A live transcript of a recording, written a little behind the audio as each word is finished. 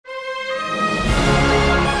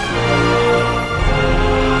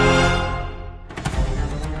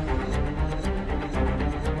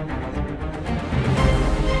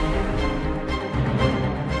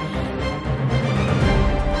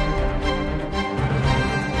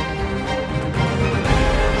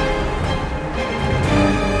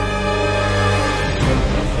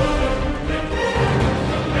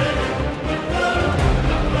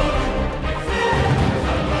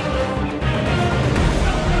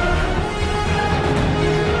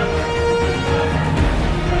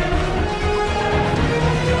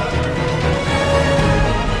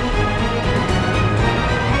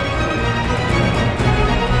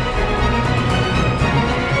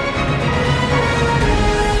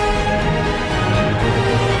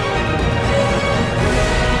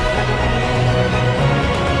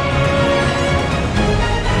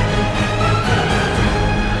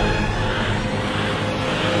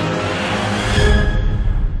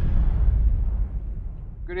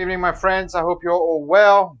evening, my friends. I hope you're all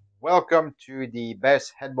well. Welcome to the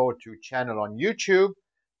Best Headball 2 channel on YouTube.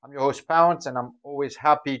 I'm your host, Pounce, and I'm always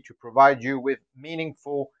happy to provide you with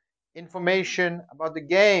meaningful information about the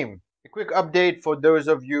game. A quick update for those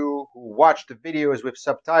of you who watch the videos with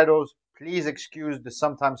subtitles. Please excuse the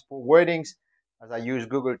sometimes poor wordings as I use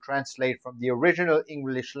Google Translate from the original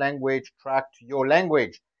English language track to your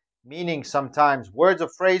language, meaning sometimes words or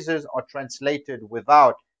phrases are translated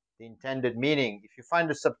without the intended meaning. If you find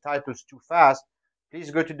the subtitles too fast,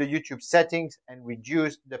 please go to the YouTube settings and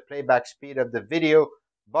reduce the playback speed of the video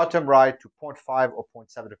bottom right to 0.5 or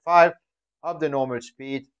 0.75 of the normal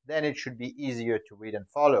speed. Then it should be easier to read and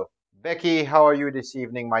follow. Becky, how are you this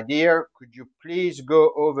evening, my dear? Could you please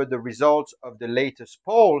go over the results of the latest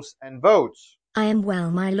polls and votes? I am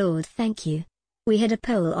well, my lord, thank you. We had a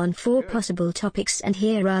poll on 4 possible topics, and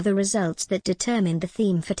here are the results that determined the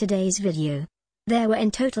theme for today's video. There were in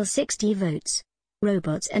total 60 votes.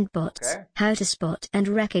 Robots and bots, how to spot and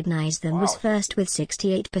recognize them was first with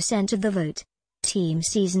 68% of the vote. Team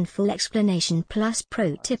Season Full Explanation plus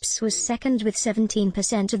Pro Tips was second with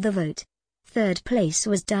 17% of the vote. Third place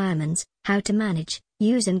was Diamonds, how to manage,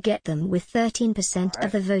 use and get them with 13%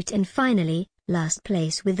 of the vote, and finally, last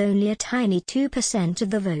place with only a tiny 2% of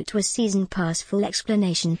the vote was Season Pass Full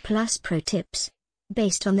Explanation plus Pro Tips.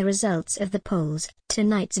 Based on the results of the polls,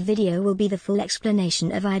 tonight's video will be the full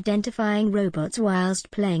explanation of identifying robots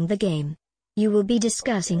whilst playing the game. You will be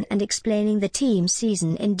discussing and explaining the team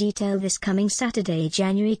season in detail this coming Saturday,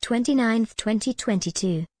 January 29,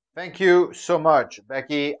 2022. Thank you so much,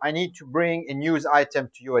 Becky. I need to bring a news item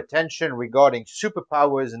to your attention regarding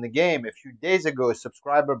superpowers in the game. A few days ago, a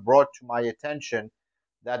subscriber brought to my attention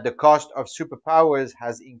that the cost of superpowers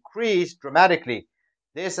has increased dramatically.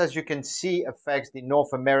 This, as you can see, affects the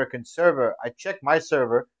North American server. I checked my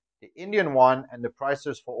server, the Indian one, and the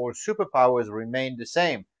prices for all superpowers remain the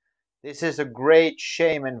same. This is a great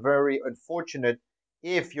shame and very unfortunate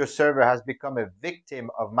if your server has become a victim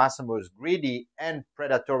of Masomo's greedy and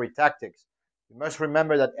predatory tactics. You must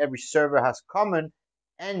remember that every server has common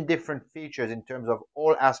and different features in terms of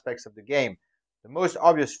all aspects of the game. The most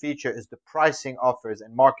obvious feature is the pricing offers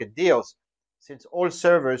and market deals, since all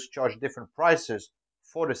servers charge different prices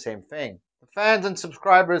for the same thing. The fans and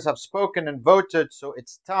subscribers have spoken and voted, so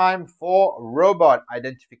it's time for robot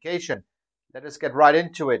identification. Let us get right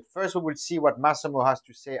into it. First, we will see what Masomo has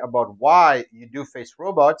to say about why you do face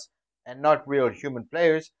robots and not real human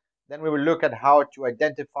players. Then we will look at how to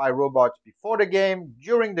identify robots before the game,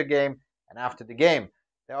 during the game, and after the game.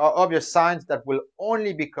 There are obvious signs that will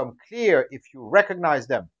only become clear if you recognize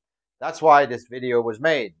them. That's why this video was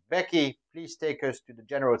made. Becky, please take us to the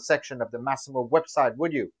general section of the Masomo website,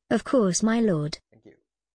 would you? Of course, my lord. Thank you.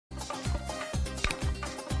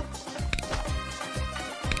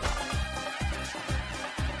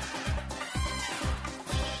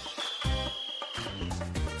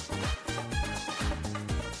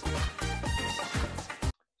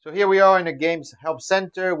 So here we are in the game's help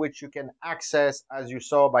center, which you can access, as you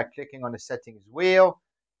saw, by clicking on the settings wheel,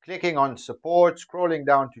 clicking on support, scrolling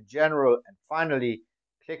down to general, and finally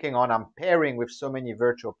clicking on I'm pairing with so many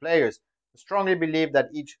virtual players. I strongly believe that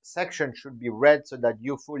each section should be read so that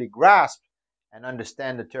you fully grasp and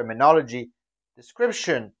understand the terminology,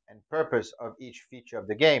 description, and purpose of each feature of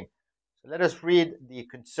the game. So let us read the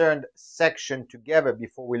concerned section together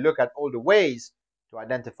before we look at all the ways to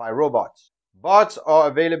identify robots. Bots are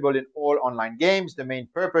available in all online games. The main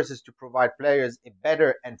purpose is to provide players a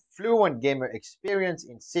better and fluent gamer experience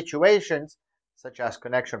in situations such as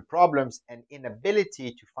connection problems and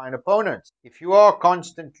inability to find opponents. If you are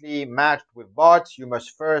constantly matched with bots, you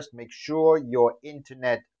must first make sure your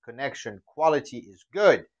internet connection quality is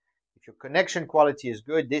good. If your connection quality is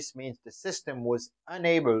good, this means the system was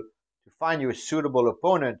unable to find you a suitable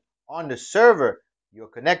opponent on the server you're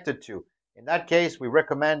connected to. In that case, we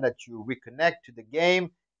recommend that you reconnect to the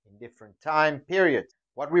game in different time periods.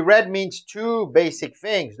 What we read means two basic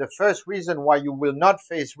things. The first reason why you will not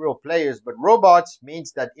face real players but robots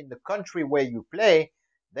means that in the country where you play,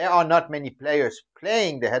 there are not many players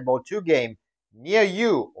playing the Headball 2 game near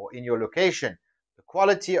you or in your location. The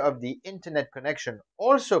quality of the internet connection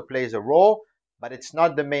also plays a role, but it's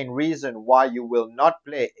not the main reason why you will not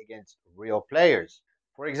play against real players.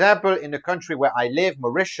 For example, in the country where I live,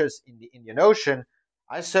 Mauritius in the Indian Ocean,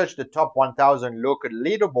 I searched the top 1,000 local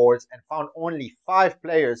leaderboards and found only 5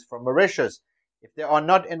 players from Mauritius. If there are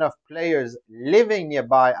not enough players living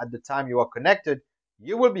nearby at the time you are connected,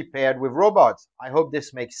 you will be paired with robots. I hope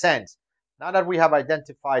this makes sense. Now that we have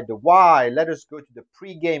identified the why, let us go to the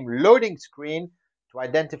pre-game loading screen to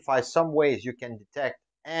identify some ways you can detect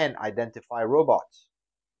and identify robots.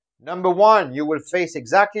 Number one, you will face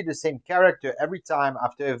exactly the same character every time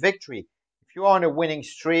after a victory. If you are on a winning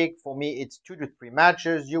streak, for me it's 2 to 3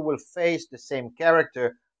 matches, you will face the same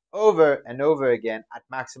character over and over again at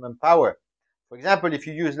maximum power. For example, if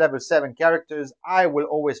you use level 7 characters, I will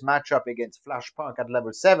always match up against Flashpunk at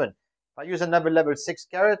level 7. If I use another level 6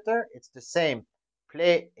 character, it's the same.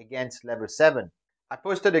 Play against level 7. I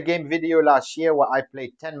posted a game video last year where I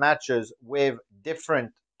played 10 matches with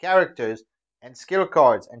different characters and skill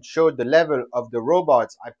cards and showed the level of the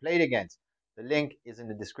robots I played against. The link is in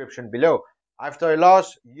the description below. After a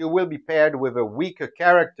loss, you will be paired with a weaker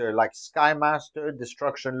character like Skymaster,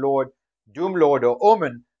 Destruction Lord, Doom Lord, or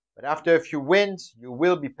Omen, but after a few wins, you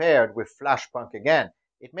will be paired with Flashpunk again.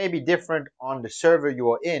 It may be different on the server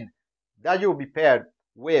you are in, that you will be paired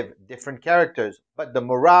with different characters, but the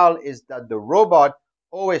morale is that the robot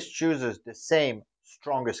always chooses the same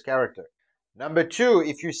strongest character. Number two,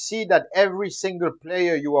 if you see that every single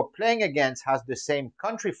player you are playing against has the same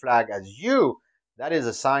country flag as you, that is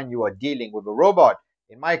a sign you are dealing with a robot.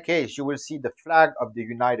 In my case, you will see the flag of the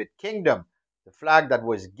United Kingdom, the flag that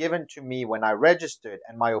was given to me when I registered,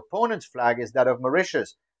 and my opponent's flag is that of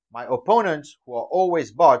Mauritius. My opponents, who are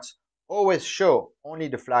always bots, always show only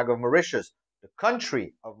the flag of Mauritius, the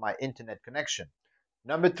country of my internet connection.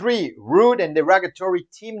 Number three, rude and derogatory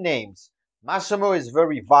team names. Masomo is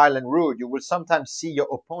very vile and rude. You will sometimes see your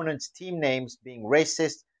opponent's team names being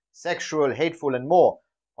racist, sexual, hateful, and more.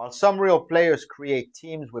 While some real players create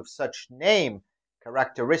teams with such name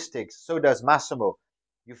characteristics, so does Masomo.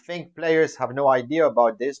 You think players have no idea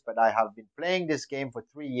about this, but I have been playing this game for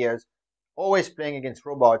 3 years, always playing against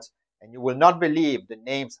robots, and you will not believe the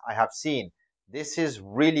names I have seen. This is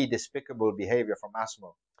really despicable behavior from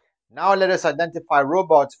Masomo. Now let us identify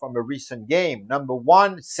robots from a recent game. Number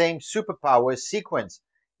one, same superpowers sequence.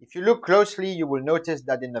 If you look closely, you will notice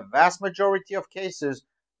that in the vast majority of cases,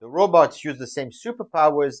 the robots use the same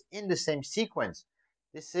superpowers in the same sequence.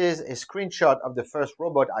 This is a screenshot of the first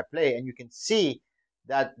robot I play, and you can see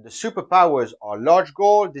that the superpowers are large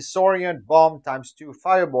goal, disorient, bomb times 2,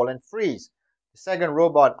 fireball, and freeze. The second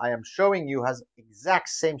robot I am showing you has exact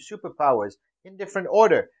same superpowers in different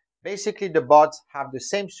order. Basically, the bots have the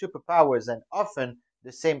same superpowers and often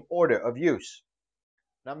the same order of use.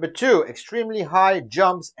 Number two, extremely high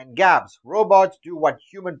jumps and gaps. Robots do what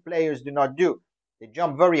human players do not do. They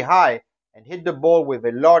jump very high and hit the ball with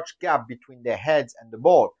a large gap between their heads and the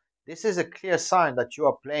ball. This is a clear sign that you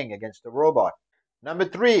are playing against a robot. Number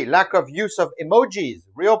three, lack of use of emojis.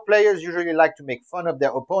 Real players usually like to make fun of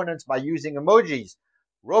their opponents by using emojis.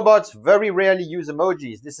 Robots very rarely use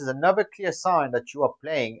emojis. This is another clear sign that you are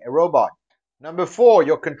playing a robot. Number four,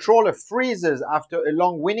 your controller freezes after a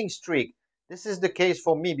long winning streak. This is the case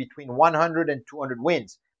for me between 100 and 200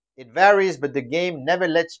 wins. It varies, but the game never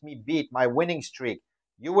lets me beat my winning streak.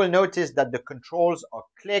 You will notice that the controls are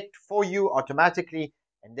clicked for you automatically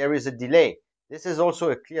and there is a delay. This is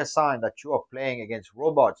also a clear sign that you are playing against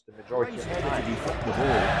robots the majority of the time. To deflect the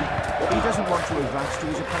ball. He doesn't want to advance to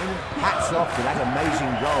his opponent. Hats off to that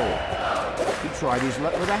amazing goal. He tried his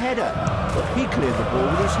luck with a header. He cleared the ball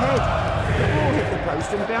with his head. The ball hit the post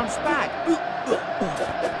and bounced back.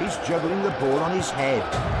 He's juggling the ball on his head.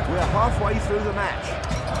 We're halfway through the match.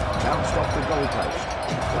 Bounced off the goalpost.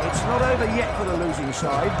 It's not over yet for the losing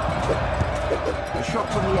side. A shot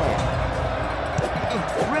from the air.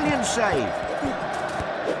 Brilliant save.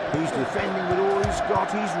 He's defending with all he's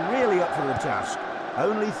got. He's really up for the task.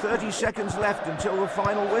 Only 30 seconds left until the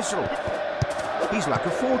final whistle. He's like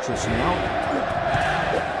a fortress now.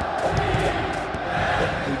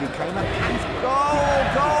 He became a goal,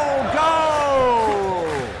 goal, goal!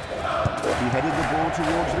 He headed the ball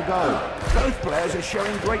towards the goal. Both players are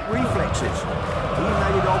showing great reflexes. He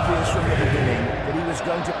made it obvious from the beginning that he was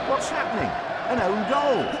going to... What's happening? An own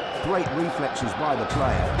goal. Great reflexes by the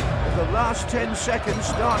player. The last 10 seconds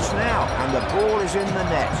starts now, and the ball is in the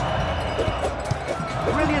net.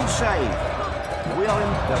 Brilliant save.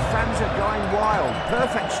 The fans are going wild.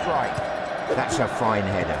 Perfect strike. That's a fine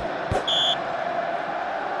header.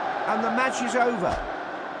 And the match is over.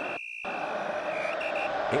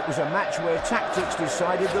 It was a match where tactics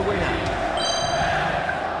decided the winner.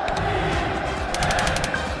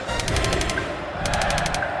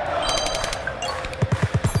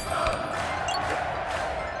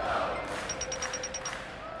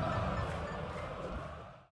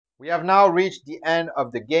 We have now reached the end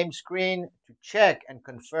of the game screen. To check and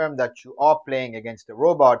confirm that you are playing against a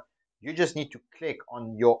robot, you just need to click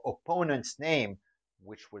on your opponent's name,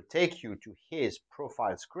 which will take you to his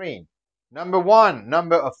profile screen. Number one,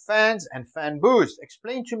 number of fans and fan boost.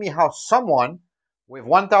 Explain to me how someone With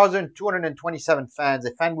 1,227 fans,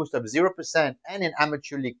 a fan boost of 0%, and in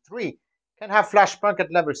Amateur League 3, can have Flashpunk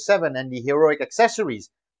at level 7 and the heroic accessories.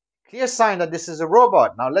 Clear sign that this is a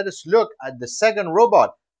robot. Now let us look at the second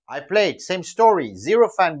robot I played. Same story, 0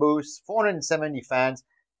 fan boost, 470 fans,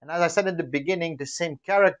 and as I said at the beginning, the same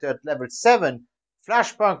character at level 7,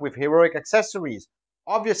 Flashpunk with heroic accessories.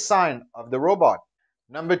 Obvious sign of the robot.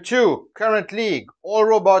 Number 2, current league. All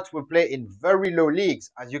robots will play in very low leagues,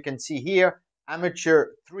 as you can see here,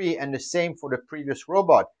 Amateur 3 and the same for the previous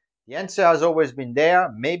robot. The answer has always been there,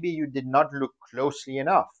 maybe you did not look closely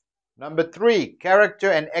enough. Number 3, character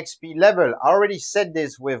and XP level. I already said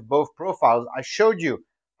this with both profiles. I showed you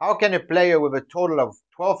how can a player with a total of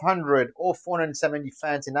 1200 or 470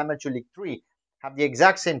 fans in Amateur League 3 have the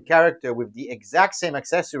exact same character with the exact same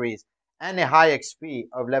accessories and a high XP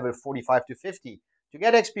of level 45 to 50. To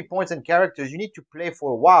get XP points and characters, you need to play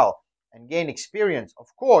for a while and gain experience. Of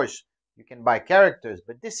course, you can buy characters,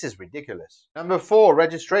 but this is ridiculous. Number 4,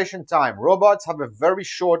 registration time. Robots have a very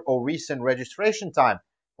short or recent registration time.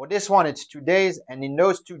 For this one, it's 2 days, and in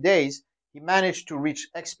those 2 days, he managed to reach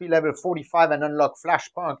XP level 45 and unlock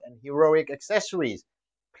Flashpunk and heroic accessories.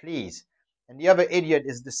 Please. And the other idiot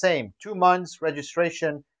is the same. 2 months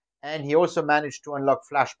registration, and he also managed to unlock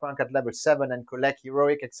Flashpunk at level 7 and collect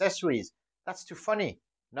heroic accessories. That's too funny.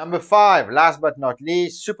 Number 5, last but not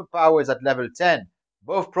least, superpowers at level 10.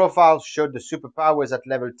 Both profiles showed the superpowers at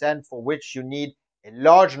level 10, for which you need a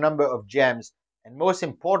large number of gems and most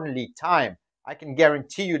importantly, time. I can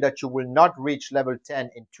guarantee you that you will not reach level 10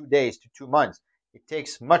 in 2 days to 2 months. It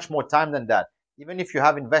takes much more time than that. Even if you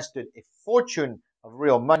have invested a fortune of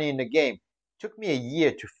real money in the game, it took me a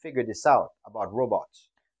year to figure this out about robots.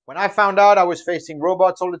 When I found out I was facing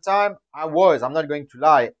robots all the time, I'm not going to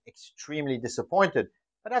lie, extremely disappointed.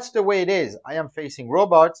 But that's the way it is. I am facing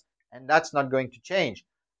robots, and that's not going to change.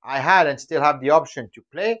 I had and still have the option to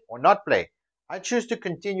play or not play. I choose to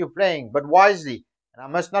continue playing, but wisely. And I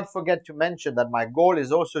must not forget to mention that my goal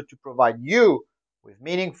is also to provide you with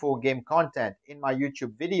meaningful game content in my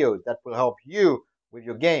YouTube videos that will help you with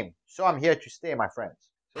your game. So I'm here to stay, my friends.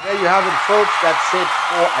 So there you have it, folks. That's it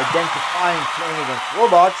for identifying playing against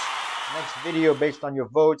robots. Next video based on your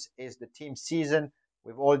votes is the team season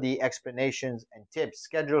with all the explanations and tips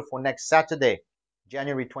scheduled for next Saturday,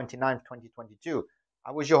 January 29th, 2022.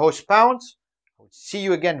 I was your host, Pounds. I will see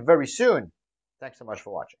you again very soon. Thanks so much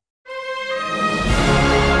for watching.